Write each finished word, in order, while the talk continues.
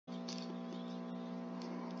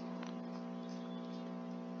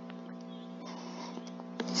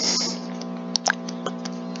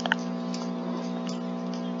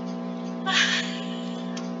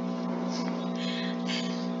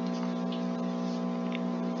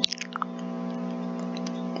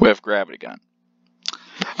with gravity gun.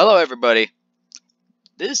 Hello everybody,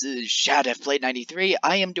 this is ShadFLate93.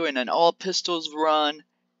 I am doing an all pistols run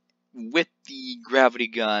with the gravity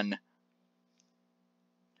gun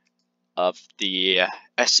of the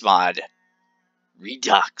SMOD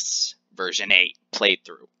Redux version 8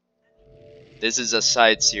 playthrough. This is a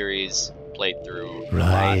side series playthrough.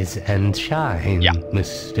 Rise and shine, yeah.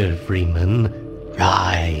 Mr. Freeman.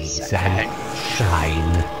 Rise and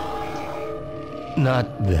shine.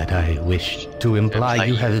 Not that I wish to imply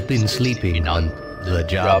you have been sleeping on the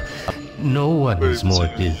job. No one is more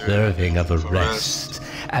deserving of a rest,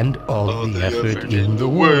 and all the effort in the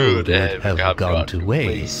world would have gone to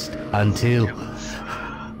waste until...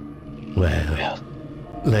 Well,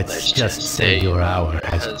 let's just say your hour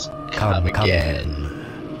has come again.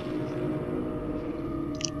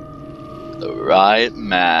 The right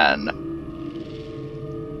man.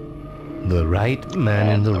 The right man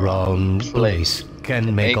in the wrong place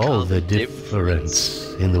can make all the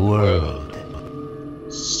difference in the world.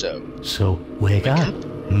 So wake up,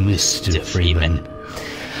 Mr. Freeman.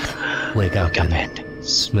 Wake up and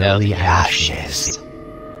smell the ashes.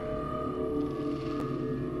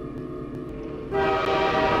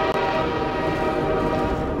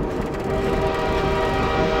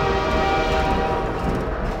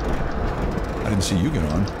 I didn't see you get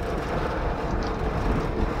on.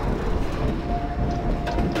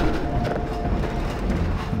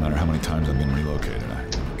 No matter how many times I've been relocated, I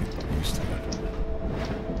get used to it.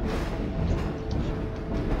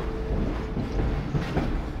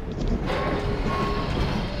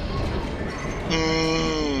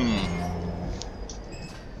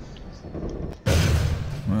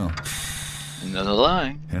 Well, End of the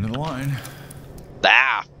line. end of the line.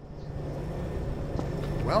 Ah!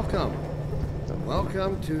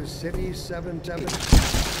 Welcome to City 77.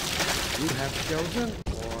 You have chosen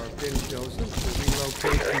or been chosen to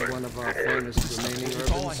relocate to one of our finest remaining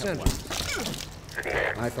urban centers.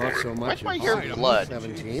 I thought so much of City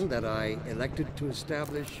 17 that I elected to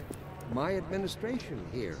establish my administration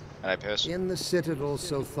here Can I piss? in the citadel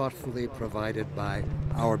so thoughtfully provided by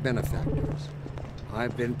our benefactors.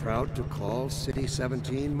 I've been proud to call City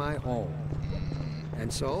 17 my home.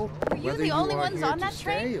 And so, whether you are here to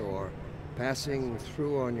stay or passing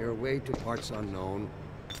through on your way to parts unknown,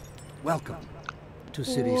 welcome to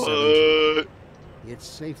City 17. It's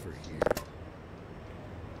safer here.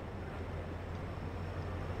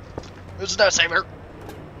 It's not safer.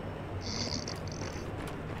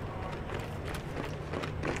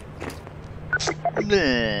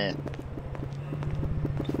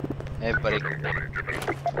 Hey everybody.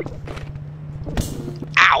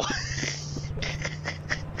 Ow!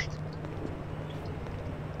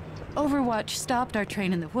 Overwatch stopped our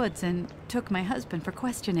train in the woods and took my husband for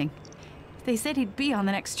questioning. They said he'd be on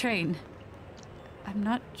the next train. I'm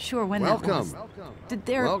not sure when that was.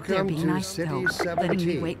 They're being nice, though, letting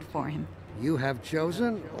me wait for him. You have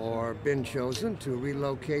chosen or been chosen to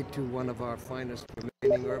relocate to one of our finest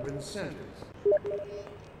remaining urban centers.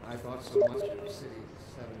 I thought so much of City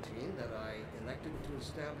 17 that I elected to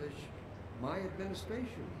establish my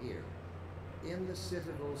administration here in the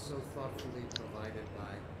citadel so thoughtfully provided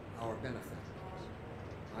by our benefactors.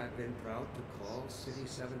 I've been proud to call City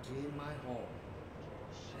 17 my home.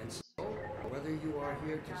 And so, whether you are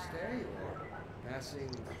here to stay or passing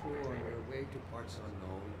through on your way to parts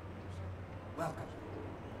unknown, welcome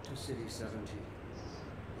to City 17.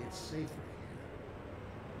 It's safer here.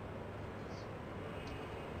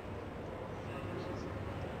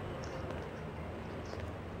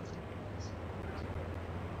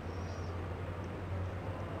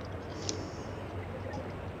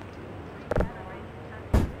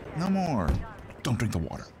 No more. Don't drink the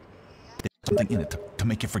water. There's something in it to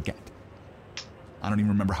make you forget. I don't even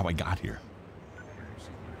remember how I got here.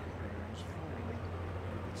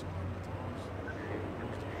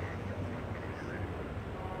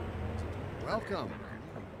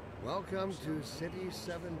 Welcome to City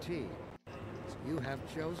 17. You have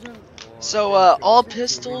chosen So, all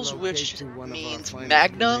pistols, which means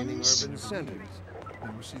magnums,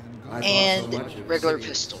 and regular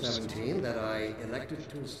pistols.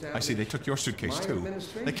 I see, they took your suitcase too.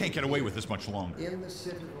 They can't get away with this much longer. In the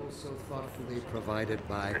citadel so thoughtfully provided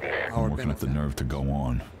by I'm our working up the benefactors. nerve to go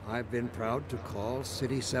on. I've been proud to call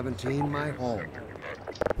City 17 my home.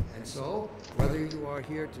 And so, whether you are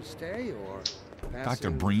here to stay or Dr.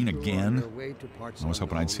 Breen again? I was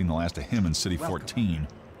hoping I'd seen the last of him in City 14.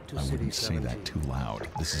 I wouldn't say that too loud.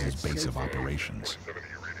 This is his base of operations.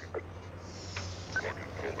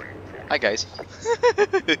 Hi guys.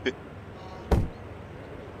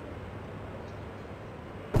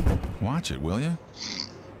 Watch it, will you?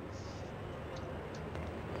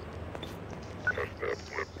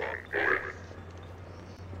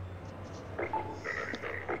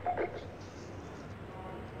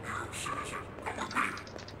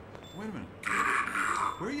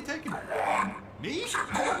 Where are you taking me? Me?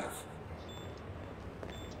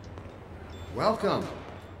 Welcome.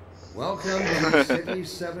 Welcome to City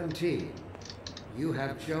 17. You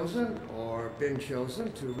have chosen, or been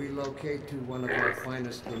chosen, to relocate to one of our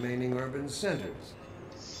finest remaining urban centers.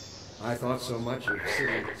 I thought so much of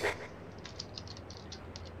cities.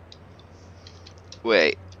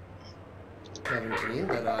 Wait. 17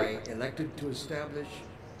 that I elected to establish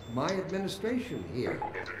my administration here,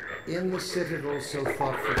 in the citadel so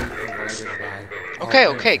thoughtfully provided by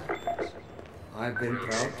Okay. I've been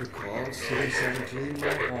proud to call City 17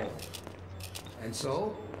 my home. And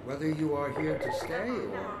so, whether you are here to stay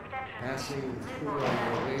or passing through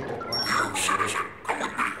on your way to Arkansas,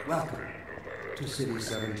 welcome to City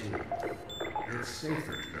 17. It's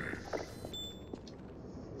safer here.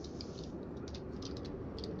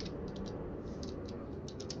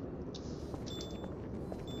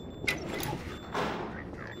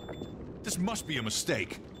 This must be a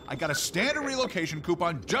mistake. I got a standard relocation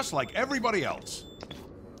coupon just like everybody else.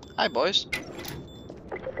 Hi, boys.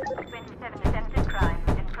 27 attempted crimes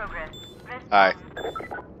in progress. Alright.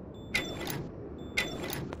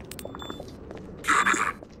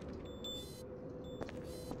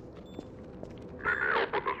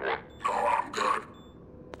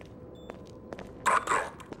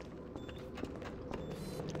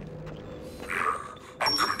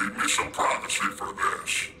 I'm gonna need me some privacy for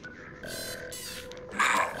this.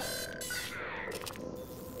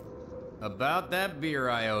 About that beer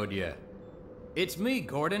I owed you. It's me,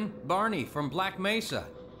 Gordon, Barney from Black Mesa.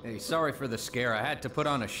 Hey, sorry for the scare. I had to put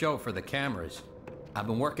on a show for the cameras. I've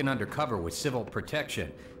been working undercover with civil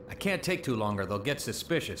protection. I can't take too long or they'll get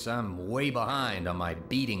suspicious. I'm way behind on my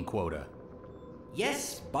beating quota.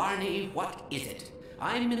 Yes, Barney, what is it?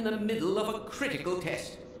 I'm in the middle of a critical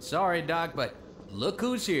test. Sorry, Doc, but look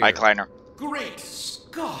who's here. Hi, Kleiner. Great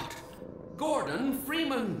Scott! Gordon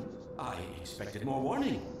Freeman! I expected more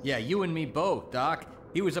warning. Yeah, you and me both, Doc.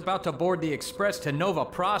 He was about to board the express to Nova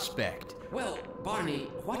Prospect. Well, Barney,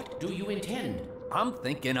 what do you intend? I'm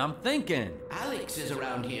thinking. Alex is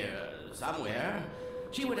around here somewhere.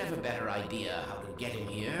 She would have a better idea how to get him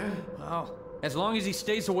here. Well, as long as he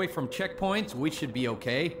stays away from checkpoints, we should be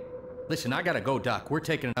okay. Listen, I gotta go, Doc. We're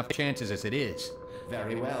taking enough chances as it is.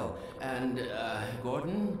 Very well. And,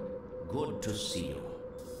 Gordon, good to see you.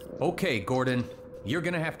 Okay, Gordon. You're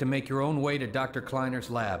gonna have to make your own way to Dr.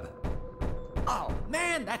 Kleiner's lab. Oh,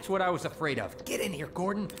 man, that's what I was afraid of. Get in here,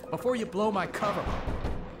 Gordon, before you blow my cover.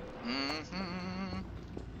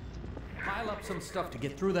 Pile up some stuff to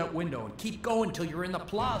get through that window and keep going till you're in the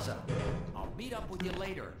plaza. I'll meet up with you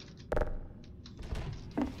later.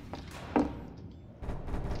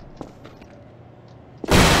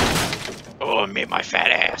 Oh, me, my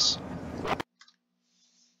fat ass.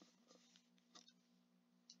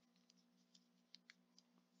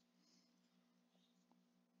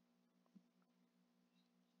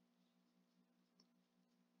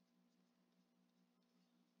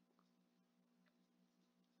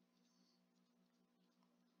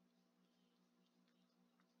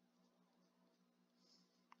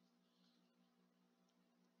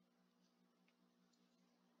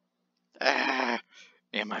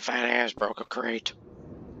 And my fat ass broke a crate.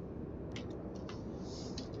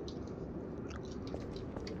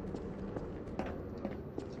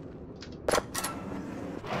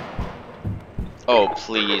 Oh,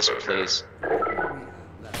 please.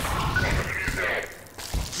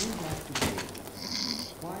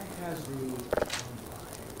 Why has the Empire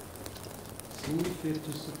seen fit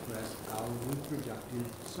to suppress our reproductive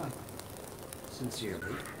cycle?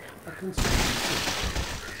 Sincerely, a concerned.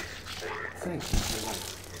 Thank you for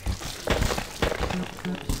life.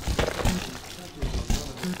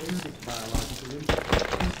 Basic biological input,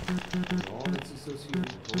 and all its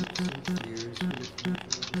associated hopes and fears for the future of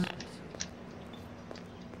the species.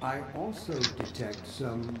 I also detect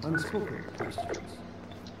some unspoken questions.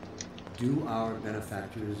 Do our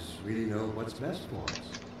benefactors really know what's best for us?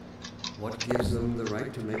 What gives them the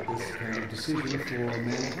right to make this kind of decision for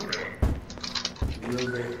mankind? Will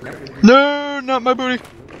they recognize... No, not my booty.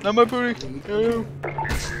 Not my booty. No.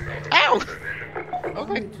 Ow!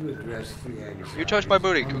 Okay. To address the anxiety You touched my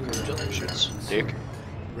booty. Congratulations, dick.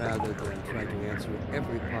 rather than try to answer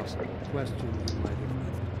every possible question you might have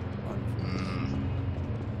left unanswered.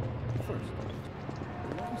 First,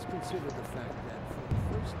 let us consider the fact that for the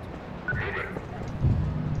first time,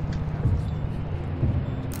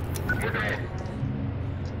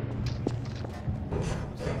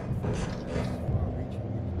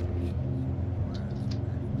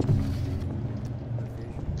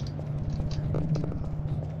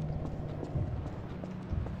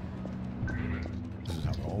 This is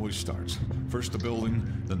how it always starts. First the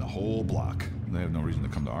building, then the whole block. They have no reason to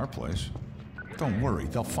come to our place. Don't worry,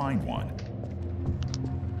 they'll find one.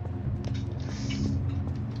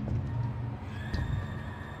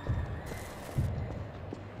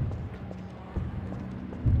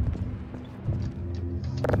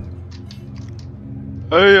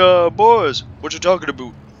 Hey, boys, what you talking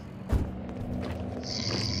about?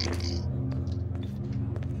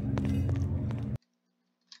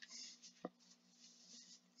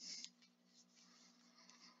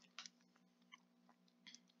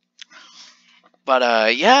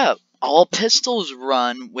 But, yeah, all pistols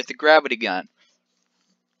run with a gravity gun.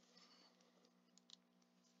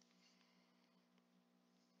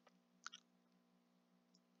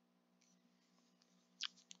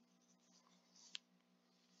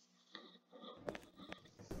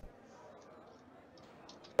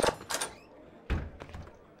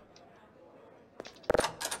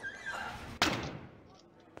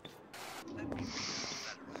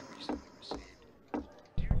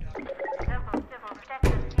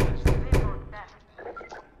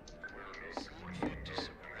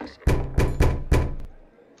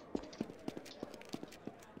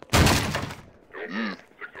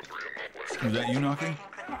 Is that you knocking?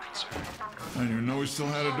 I didn't even know we still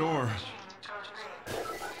had a door.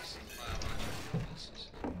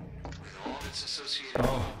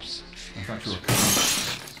 Oh, I thought you were coming.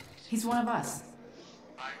 He's one of us.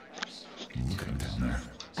 Look at him down there.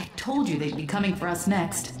 I told you they'd be coming for us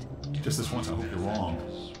next. Just this once, I hope you're wrong.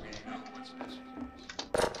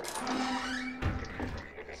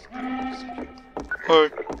 Hey.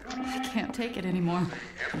 I can't take it anymore.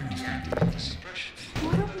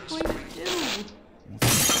 What are we going to do?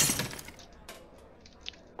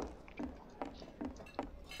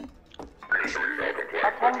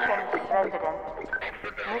 Attention, residents.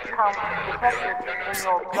 Miscount detected in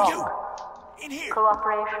your block. In here!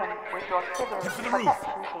 Cooperation with your civil for the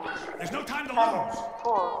protection team. There's no time to Tenants lose!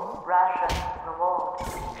 full ration reward.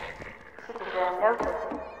 Citizen notice.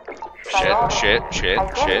 Shit.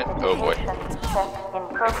 Oh boy. Check in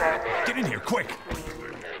progress. Get in here, quick!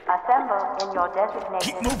 Assemble in your designated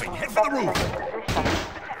Keep moving, head for the roof! position.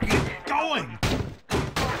 Get going!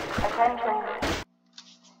 Attention.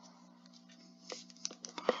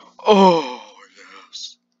 Oh,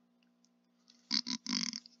 yes.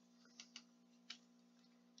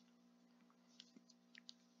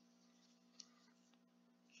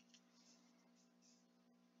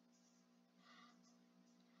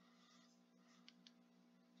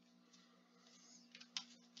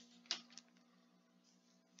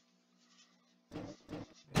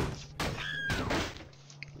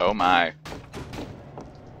 Oh my.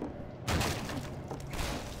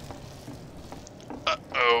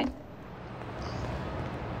 Uh-oh.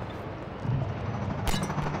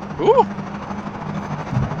 Ooh.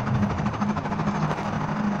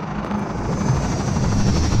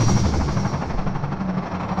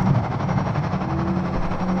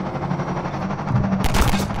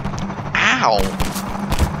 Ow.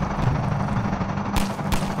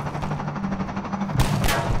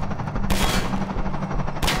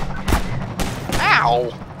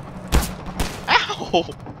 Ow! Ow!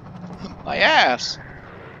 My ass!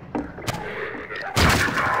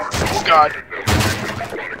 Oh god!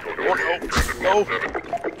 Oh no! No!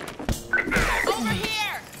 Over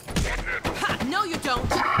here! Ha! No, you don't!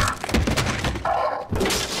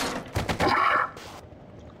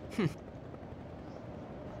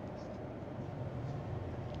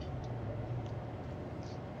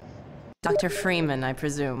 Dr. Freeman, I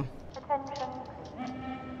presume. Attention.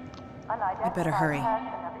 We better hurry.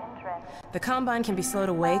 The Combine can be slow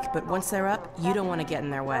to wake, but once they're up, you don't want to get in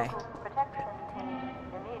their way. Protection team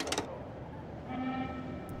immediately.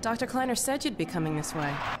 Dr. Kleiner said you'd be coming this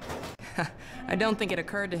way. I don't think it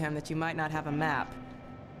occurred to him that you might not have a map.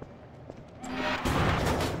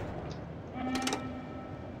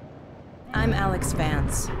 I'm Alex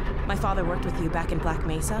Vance. My father worked with you back in Black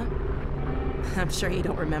Mesa. I'm sure you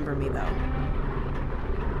don't remember me, though.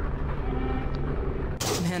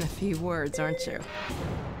 Man, a few words, aren't you?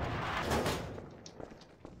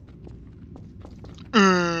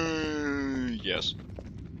 Yes.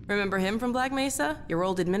 Remember him from Black Mesa? Your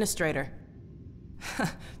old administrator.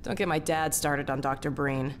 Don't get my dad started on Dr.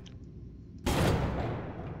 Breen.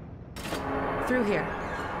 Through here.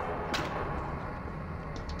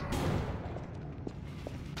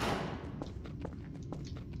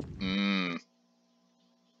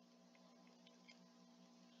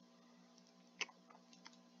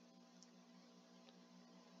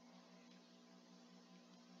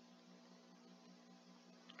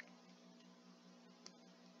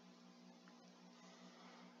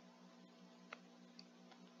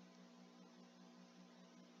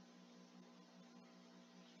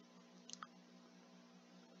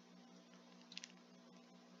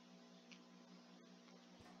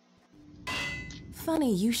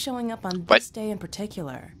 Funny, you showing up on this day in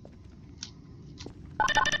particular.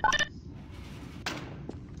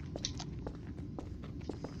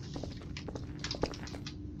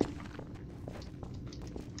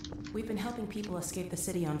 We've been helping people escape the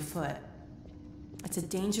city on foot. It's a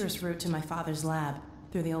dangerous route to my father's lab,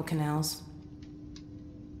 through the old canals.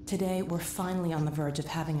 Today, we're finally on the verge of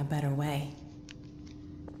having a better way.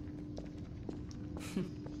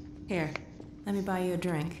 Here, let me buy you a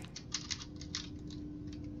drink.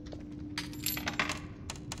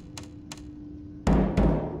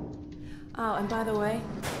 Oh, and by the way,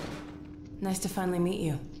 nice to finally meet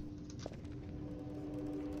you.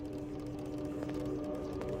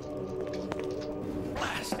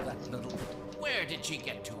 Blast that little... Where did she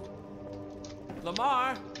get to?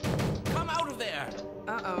 Lamar, come out of there!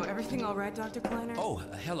 Uh-oh, everything all right, Dr. Kleiner? Oh,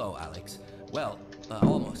 hello, Alex. Well,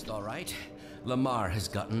 almost all right. Lamar has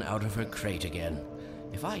gotten out of her crate again.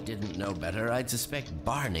 If I didn't know better, I'd suspect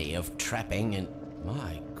Barney of trapping and...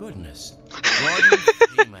 My goodness. Gordon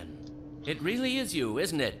Freeman. It really is you,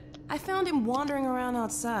 isn't it? I found him wandering around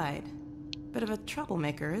outside. Bit of a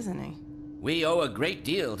troublemaker, isn't he? We owe a great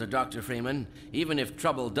deal to Dr. Freeman, even if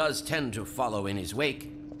trouble does tend to follow in his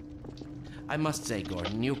wake. I must say,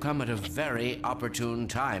 Gordon, you come at a very opportune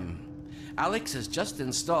time. Alex has just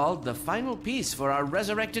installed the final piece for our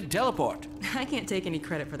resurrected teleport. I can't take any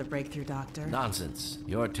credit for the breakthrough, Doctor. Nonsense.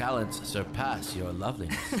 Your talents surpass your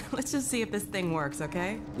loveliness. Let's just see if this thing works,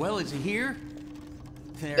 okay? Well, is he here?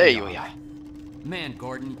 There you are. Man,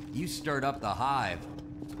 Gordon, you stirred up the hive.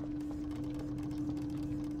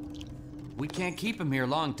 We can't keep him here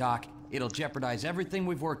long, Doc. It'll jeopardize everything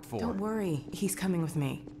we've worked for. Don't worry. He's coming with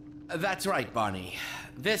me. That's right, Barney.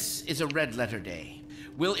 This is a red letter day.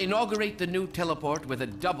 We'll inaugurate the new teleport with a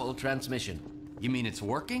double transmission. You mean it's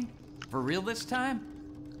working? For real this time?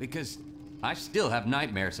 Because I still have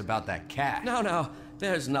nightmares about that cat. No,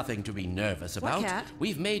 there's nothing to be nervous about. What cat?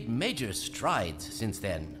 We've made major strides since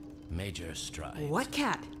then. Major strides. What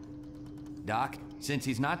cat? Doc, since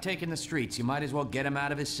he's not taking the streets, you might as well get him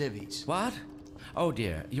out of his civvies. What? Oh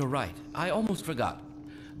dear, you're right. I almost forgot.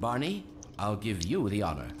 Barney, I'll give you the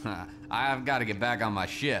honor. I've got to get back on my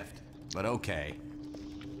shift, but okay.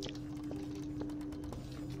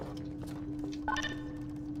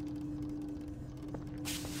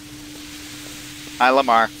 Hi,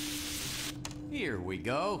 Lamar. Here we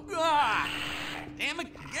go. Ah! Damn it,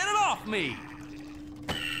 get it off me!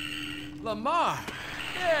 Lamar,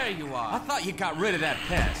 there you are. I thought you got rid of that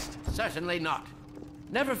pest. Certainly not.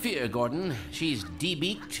 Never fear, Gordon. She's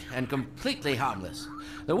debeaked and completely harmless.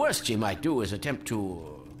 The worst she might do is attempt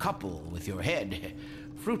to couple with your head.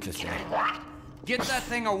 Fruitlessly. Get that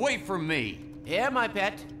thing away from me! Here, my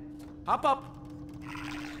pet. Hop up.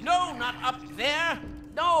 No, not up there.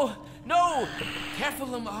 No. Careful,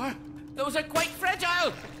 Lamar. Those are quite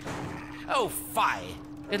fragile. Oh, fie.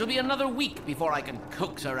 It'll be another week before I can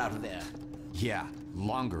coax her out of there. Yeah,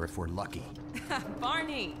 longer if we're lucky.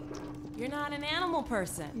 Barney, you're not an animal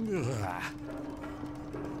person.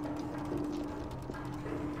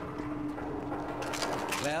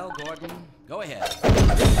 Well, Gordon, go ahead.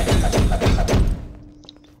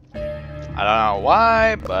 I don't know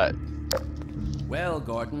why, but... Well,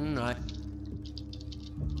 Gordon, I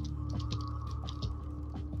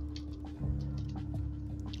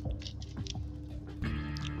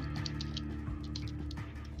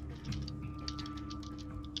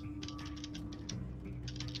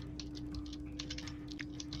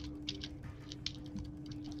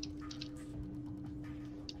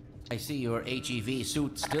see your HEV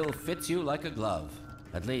suit still fits you like a glove.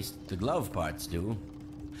 At least the glove parts do.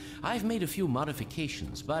 I've made a few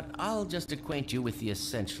modifications, but I'll just acquaint you with the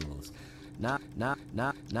essentials. I'm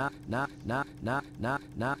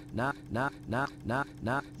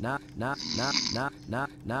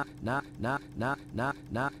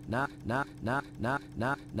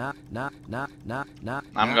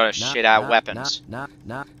gonna shit out weapons. Now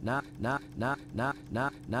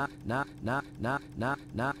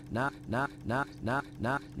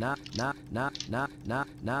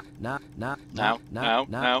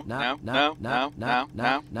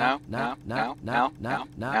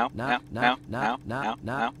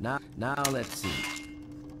let's see.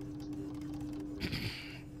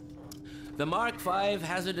 The Mark V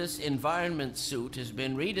hazardous environment suit has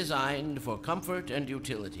been redesigned for comfort and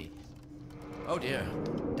utility. Oh dear.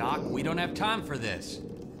 Doc, we don't have time for this.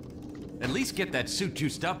 At least get that suit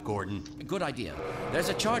juiced up, Gordon. Good idea. There's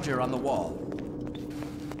a charger on the wall.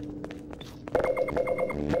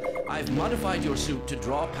 I've modified your suit to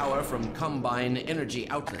draw power from Combine energy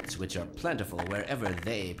outlets, which are plentiful wherever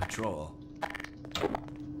they patrol.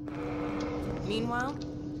 Meanwhile,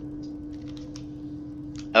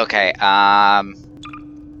 Okay,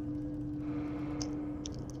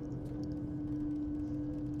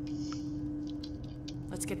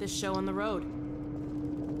 Let's get this show on the road.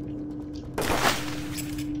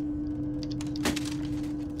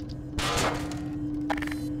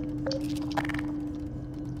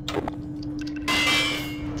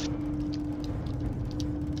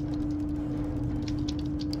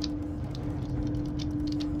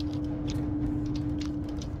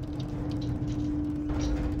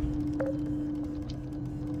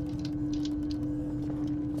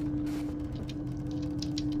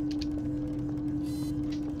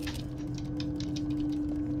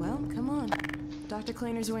 Well, come on. Dr.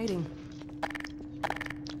 Cleaner's waiting.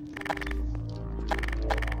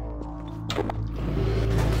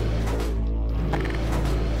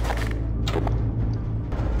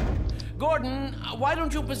 Gordon, why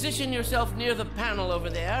don't you position yourself near the panel over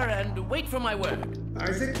there and wait for my word?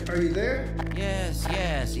 Isaac, are you there? Yes,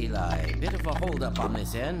 Eli. Bit of a holdup on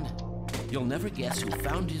this end. You'll never guess who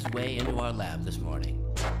found his way into our lab this morning.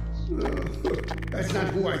 That's not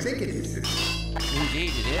who I think it is.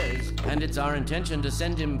 Indeed it is, and it's our intention to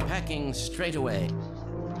send him packing straight away.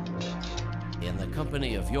 In the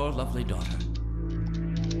company of your lovely daughter.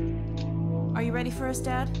 Are you ready for us,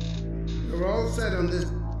 Dad? We're all set on this.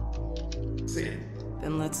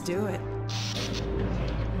 Then let's do it.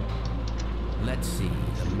 Let's see.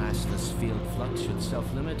 The massless field flux should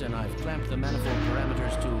self-limit, and I've clamped the manifold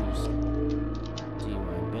parameters to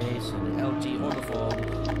TY base and LT orbifold.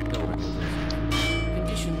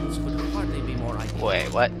 Conditions could hardly be more ideal.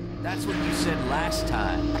 wait, what? That's what you said last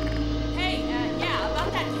time. Hey, yeah,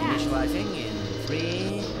 about that cat. Initializing in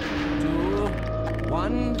 3, 2,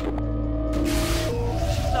 1.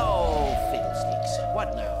 No, fiddlesticks.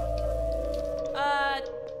 What now?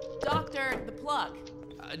 Doctor, the plug.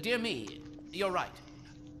 Dear me, you're right.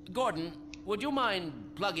 Gordon, would you mind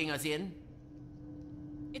plugging us in?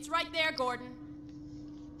 It's right there, Gordon.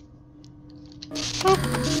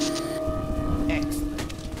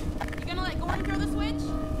 Excellent. You gonna let Gordon throw the switch?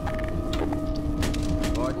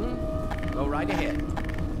 Gordon, go right ahead.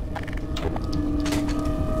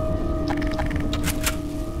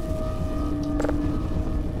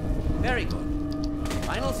 Very good.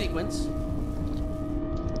 Final sequence.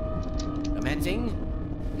 Commencing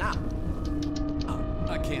now.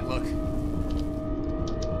 I can't look.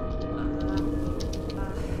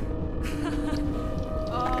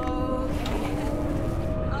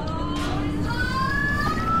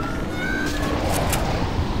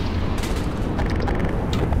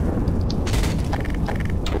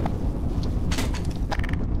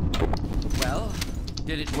 Well,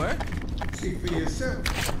 did it work? See for yourself.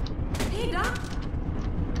 Hey, Doc.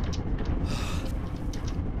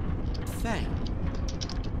 Thank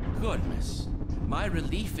goodness. My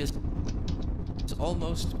relief is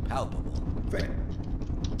almost palpable.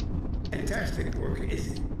 Fantastic work, is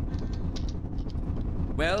it?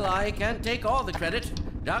 Well, I can't take all the credit.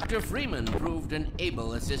 Dr. Freeman proved an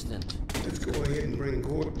able assistant. Let's go ahead and bring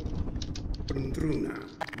Gordon through now.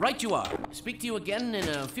 Right you are. Speak to you again in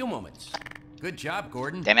a few moments. Good job,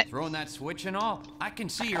 Gordon. Damn it. Throwing that switch and all. I can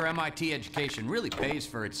see your MIT education really pays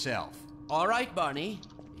for itself. All right, Barney.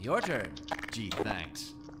 Your turn. Gee,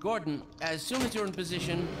 thanks. Gordon, as soon as you're in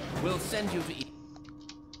position, we'll send you to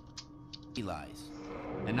Eli's.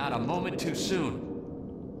 And not a moment too soon.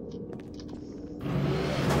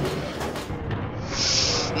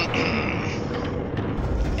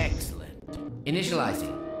 Excellent.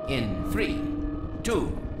 Initializing in 3, 2,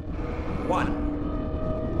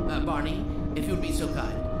 1. Barney, if you'd be so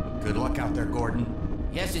kind. Good luck out there, Gordon.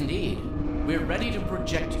 Yes, indeed. We're ready to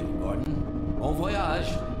project you, Gordon. Bon voyage,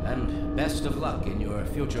 and best of luck in your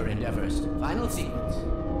future endeavors. Final sequence.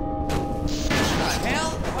 The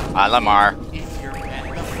hell? Hi, Lamar. If you're at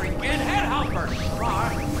the freaking head hopper.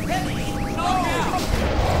 Lamar, ready? No!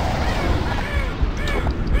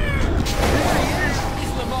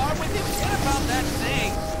 Is Lamar with him? What about that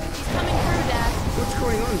thing? He's coming through, Dad. What's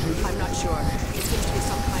going on, Judy? I'm not sure. It seems to be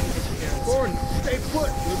some kind of interference. Gordon, stay put.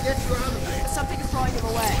 We'll get you out of there. Something is drawing him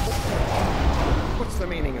away. What's the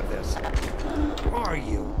meaning of this? Who are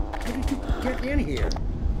you? How did you get in here?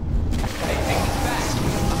 Hey, take it back.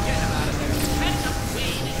 I'm getting him out of there. Send him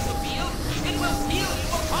Wayne into the field. It will heal you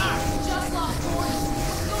apart. Just lost Gordon.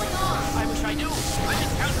 What's going on? I wish I knew. I'm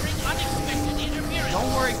encountering unexpected interference.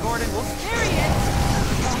 Don't worry, Gordon. We'll... There he is.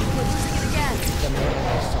 Oh, we're losing it again. The man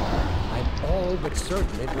I saw. I'm all but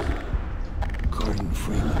certain it was Gordon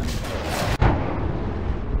Freeman.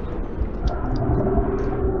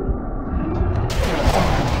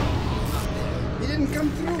 He didn't come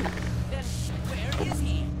through. Then where is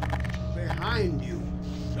he? Behind you.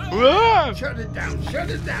 Whoa! Shut it down! Shut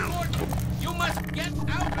it down! You must get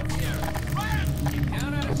out of here! Run! Keep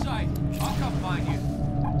down out of sight. I'll come find you.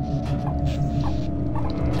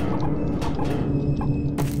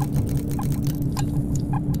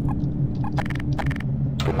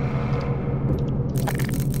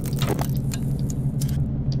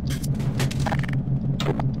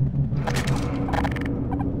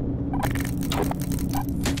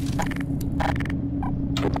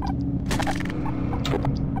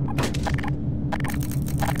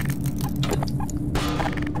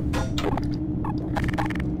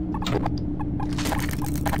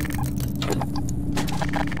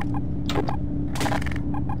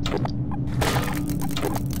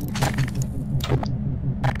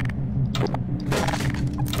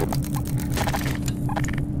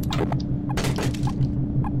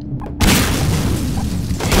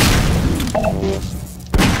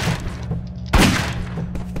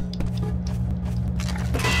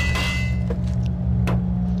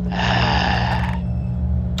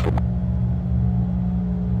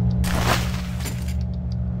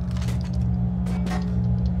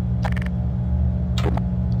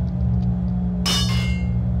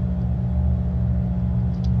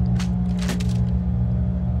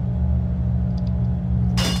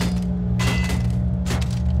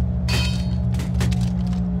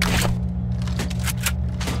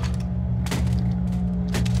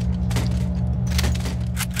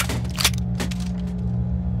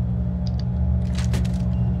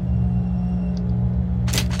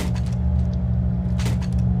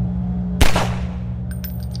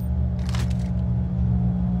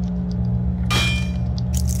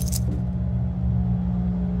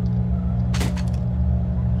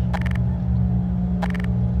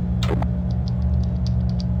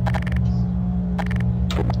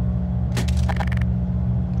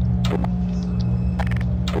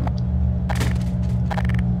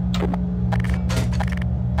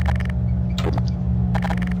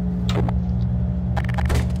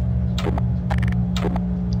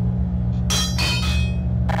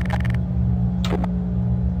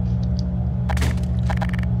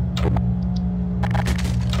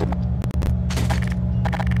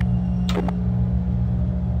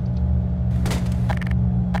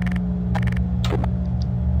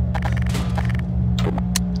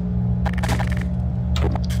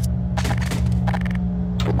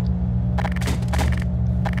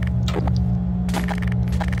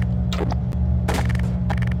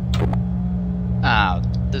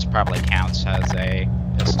 This probably counts as a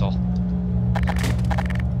pistol.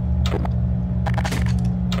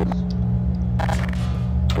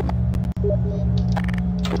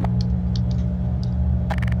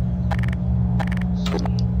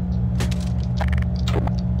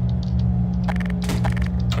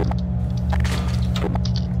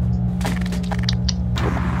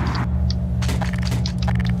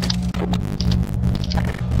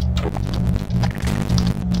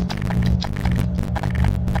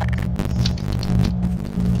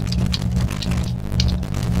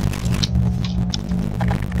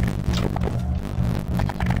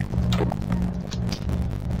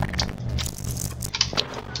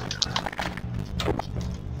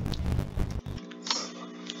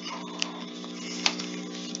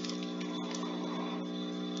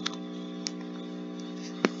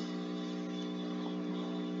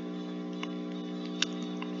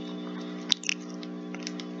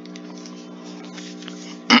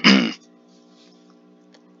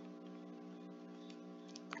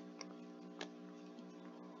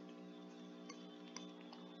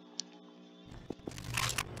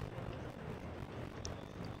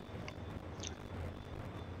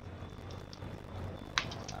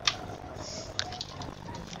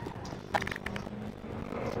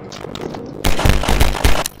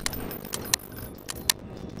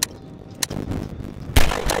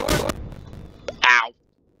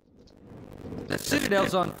 The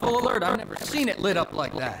Citadel's on full alert. I've never seen it lit up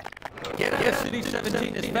like that. Get out of City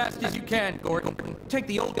 17 as fast as you can, Gordon. Take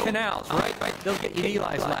the old canals, right? They'll get you to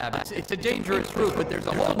Eli's lab. It's a dangerous route, but there's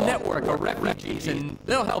a whole network of refugees, and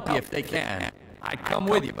they'll help you if they can. I'd come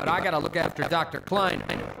with you, but I gotta look after Dr. Klein.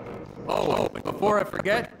 Oh, but before I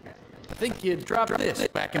forget, I think you dropped this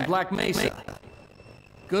back in Black Mesa.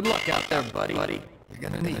 Good luck out there, buddy. You're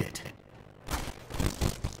gonna need it.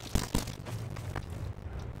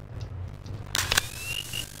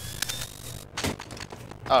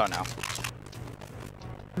 Oh no.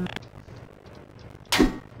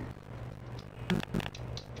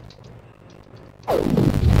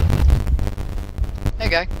 Hey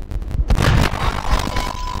guy.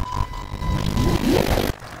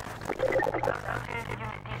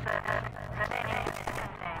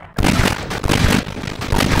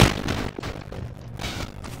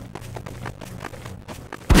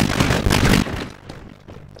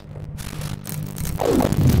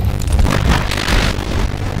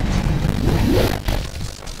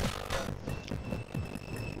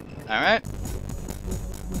 Alright.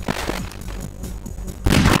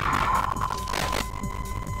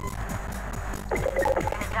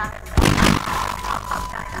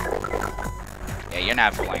 Yeah, you're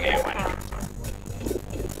not fooling anyone.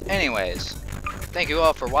 Anyways, thank you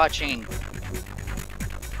all for watching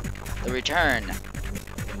The Return.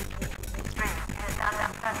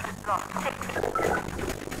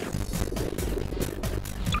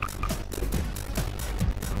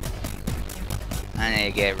 I need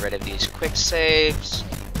to get rid of these quick saves.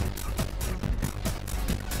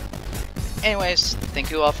 Anyways,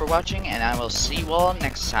 thank you all for watching, and I will see you all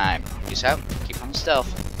next time. Peace out, keep on stealth.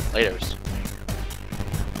 Laters.